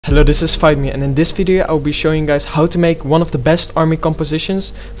Hello, this is FightMe, and in this video I will be showing you guys how to make one of the best army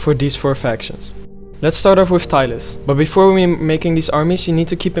compositions for these 4 factions. Let's start off with Tylis. But before we're making these armies, you need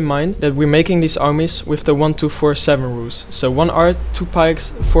to keep in mind that we're making these armies with the 1, 2, 4, 7 rules. So 1 art, 2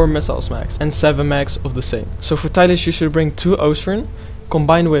 pikes, 4 missiles max, and 7 max of the same. So for Tylis you should bring 2 Osran,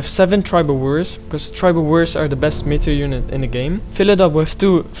 combined with 7 tribal warriors, because tribal warriors are the best meter unit in the game. Fill it up with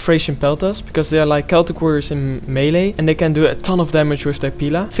 2 Thracian peltas, because they are like Celtic warriors in melee and they can do a ton of damage with their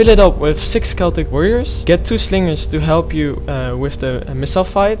pila. Fill it up with 6 Celtic warriors. Get 2 slingers to help you with the missile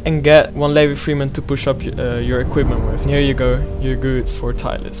fight, and get 1 Levi Freeman to push up your equipment with. And here you go, you're good for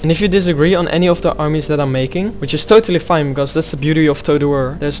Tylis. And if you disagree on any of the armies that I'm making, which is totally fine because that's the beauty of Total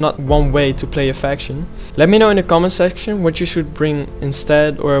War, there's not one way to play a faction, let me know in the comment section what you should bring instead,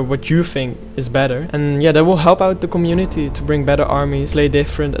 or what you think is better, and yeah, that will help out the community to bring better armies, play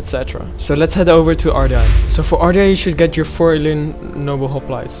different, etc. So let's head over to Ardiaei. So for Ardiaei you should get your 4 Illyrian noble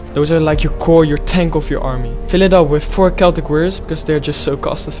hoplites. Those are like your core, your tank of your army. Fill it up with 4 Celtic warriors because they're just so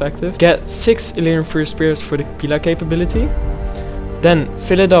cost effective. Get 6 Illyrian Furious Spears for the pila capability. Then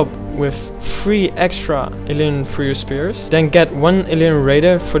fill it up with 3 extra Illyrian Furious Spears. Then get 1 Illyrian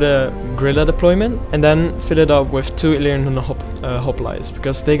Raider for the guerrilla deployment. And then fill it up with 2 Illyrian hoplites,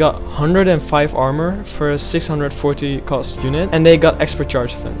 because they got 105 armor for a 640 cost unit, and they got expert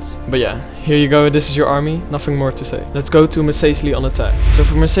charge defense. But yeah, here you go, this is your army, nothing more to say. Let's go to Massaesely on attack. So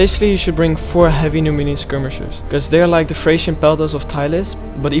for Massaesely you should bring 4 heavy Numidian skirmishers, because they're like the Thracian peltas of Tylis,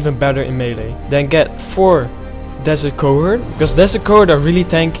 but even better in melee. Then get 4 Desert Cohort, because Desert Cohort are really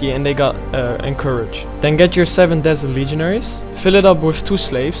tanky and they got encourage. Then get your 7 Desert Legionaries, fill it up with 2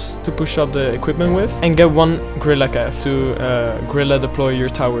 slaves to push up the equipment with, and get 1 Guerrilla Cav to guerrilla deploy your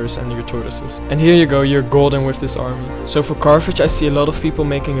towers and your tortoises. And here you go, you're golden with this army. So for Carthage I see a lot of people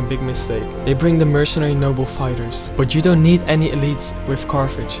making a big mistake. They bring the mercenary noble fighters, but you don't need any elites with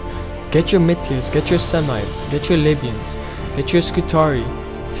Carthage. Get your mid-tiers, get your Semites, get your Libyans, get your Scutari.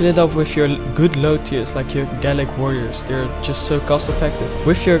 Fill it up with your good low tiers like your Gallic warriors, they're just so cost effective.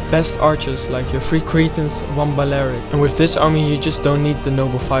 With your best archers like your 3 Cretans, 1 Balearic. And with this army you just don't need the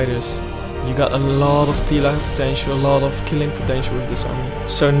noble fighters. You got a lot of pila potential, a lot of killing potential with this army.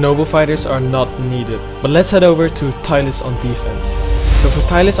 So noble fighters are not needed. But let's head over to Tylis on defense. So for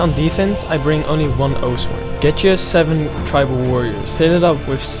Tylis on defense I bring only 1 Osran. Get your 7 tribal warriors. Fill it up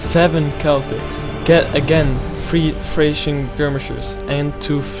with 7 Celtics. Get again 3 Thracian skirmishers and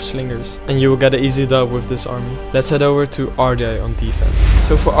 2 slingers, and you will get an easy dub with this army. Let's head over to Ardiaei on defense.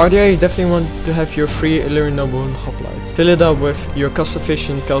 So for Ardiaei you definitely want to have your 3 Illyrian noble hoplites. Fill it up with your cost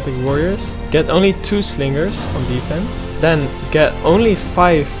efficient Celtic warriors. Get only 2 slingers on defense. Then get only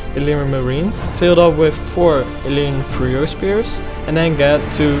 5 Illyrian marines. Fill it up with 4 Illyrian Furious Spears. And then get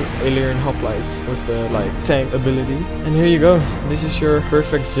 2 Illyrian hoplites with the tank ability. And here you go, this is your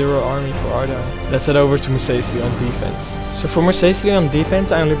perfect 0 army for Ardiaei. Let's head over to Massaesely on defense. So for Massaesely on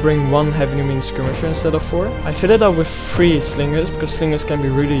defense I only bring 1 heavy Numidian skirmisher instead of 4. I fill it up with 3 slingers, because slingers can be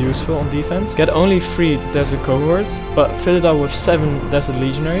really useful on defense. Get only 3 desert cohorts, but fill it up with 7 desert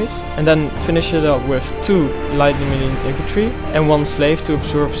legionaries. And then finish it up with 2 light Numidian infantry and 1 slave to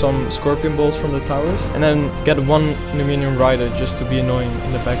absorb some scorpion bolts from the towers. And then get 1 Numidian rider just to be annoying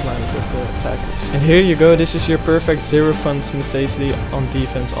in the backlines of the attackers. And here you go, this is your perfect 0 funds Massaesely on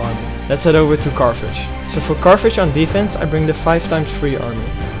defense army. Let's head over to Carthage. So for Carthage on defense I bring the 5x3 army.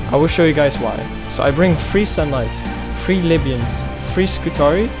 I will show you guys why. So I bring 3 Semites, 3 Libyans, 3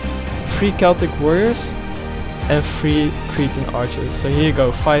 Scutari, 3 Celtic warriors, and 3 Cretan archers. So here you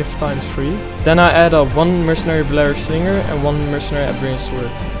go, 5x3. Then I add up 1 mercenary Balearic slinger and 1 mercenary Iberian sword.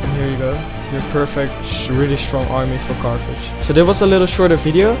 And here you go, your perfect, really strong army for Carthage. So that was a little shorter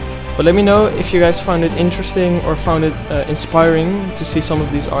video, but let me know if you guys found it interesting or found it inspiring to see some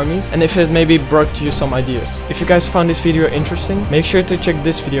of these armies, and if it maybe brought you some ideas. If you guys found this video interesting, make sure to check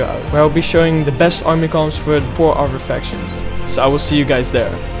this video out, where I'll be showing the best army comps for the 4 other factions. So I will see you guys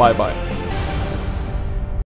there. Bye bye.